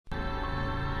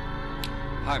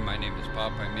Hi, my name is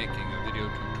Bob. I'm making a video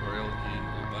tutorial in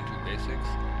Ubuntu Basics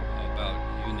about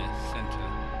unicenta,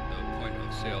 the point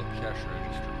of sale cash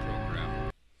register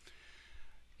program.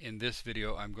 In this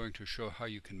video I'm going to show how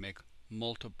you can make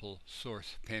multiple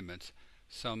source payments,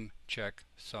 some check,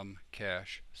 some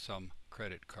cash, some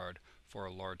credit card for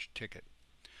a large ticket.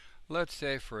 Let's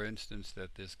say for instance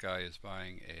that this guy is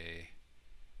buying a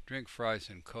drink, fries,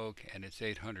 and Coke and it's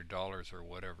 $800 or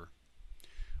whatever.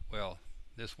 Well,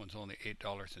 this one's only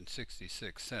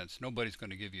 $8.66. Nobody's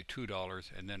going to give you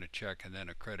 $2 and then a check and then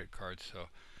a credit card, so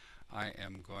I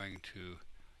am going to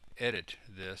edit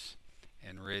this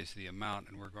and raise the amount,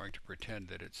 and we're going to pretend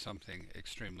that it's something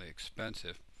extremely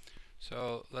expensive.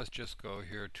 So let's just go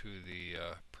here to the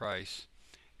price,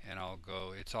 and I'll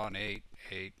go, it's on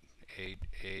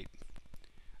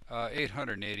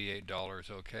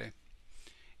 $888, okay?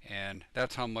 And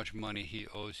that's how much money he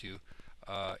owes you.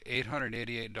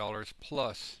 $888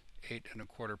 plus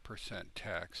 8.25%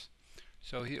 tax.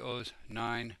 So he owes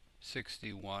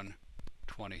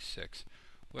 $961.26.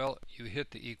 Well, you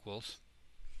hit the equals,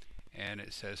 and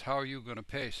it says, how are you going to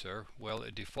pay, sir? Well,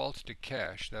 it defaults to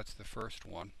cash. That's the first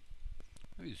one.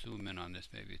 Let me zoom in on this,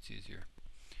 maybe it's easier.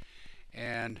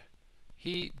 And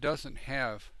he doesn't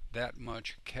have that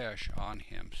much cash on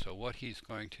him, so what he's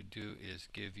going to do is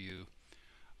give you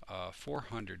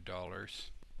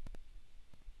 $400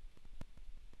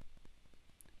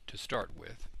 to start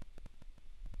with,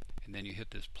 and then you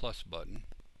hit this plus button,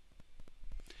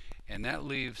 and that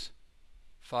leaves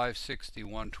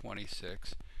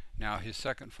 $561.26. Now his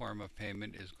second form of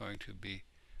payment is going to be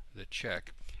the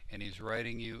check, and he's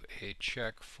writing you a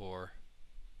check for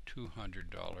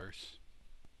 $200,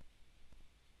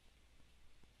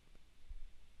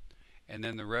 and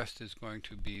then the rest is going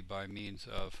to be by means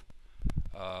of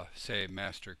say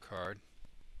MasterCard,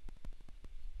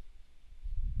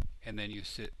 and then you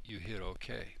hit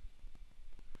OK.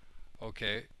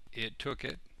 Okay, it took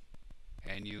it,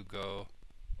 and you go,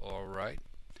 all right.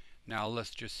 Now let's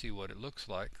just see what it looks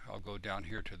like. I'll go down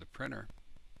here to the printer,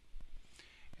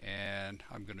 and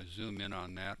I'm going to zoom in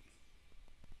on that.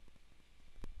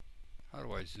 How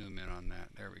do I zoom in on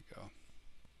that? There we go.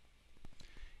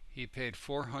 He paid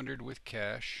 $400 with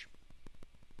cash,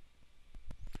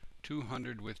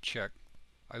 $200 with check.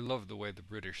 I love the way the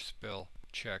British spell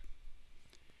check.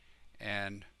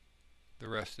 And the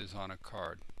rest is on a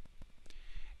card.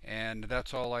 And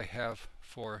that's all I have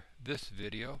for this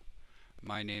video.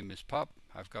 My name is Pop.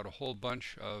 I've got a whole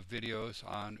bunch of videos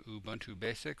on Ubuntu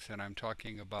Basics, and I'm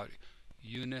talking about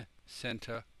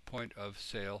unicenta point of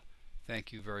sale.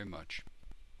 Thank you very much.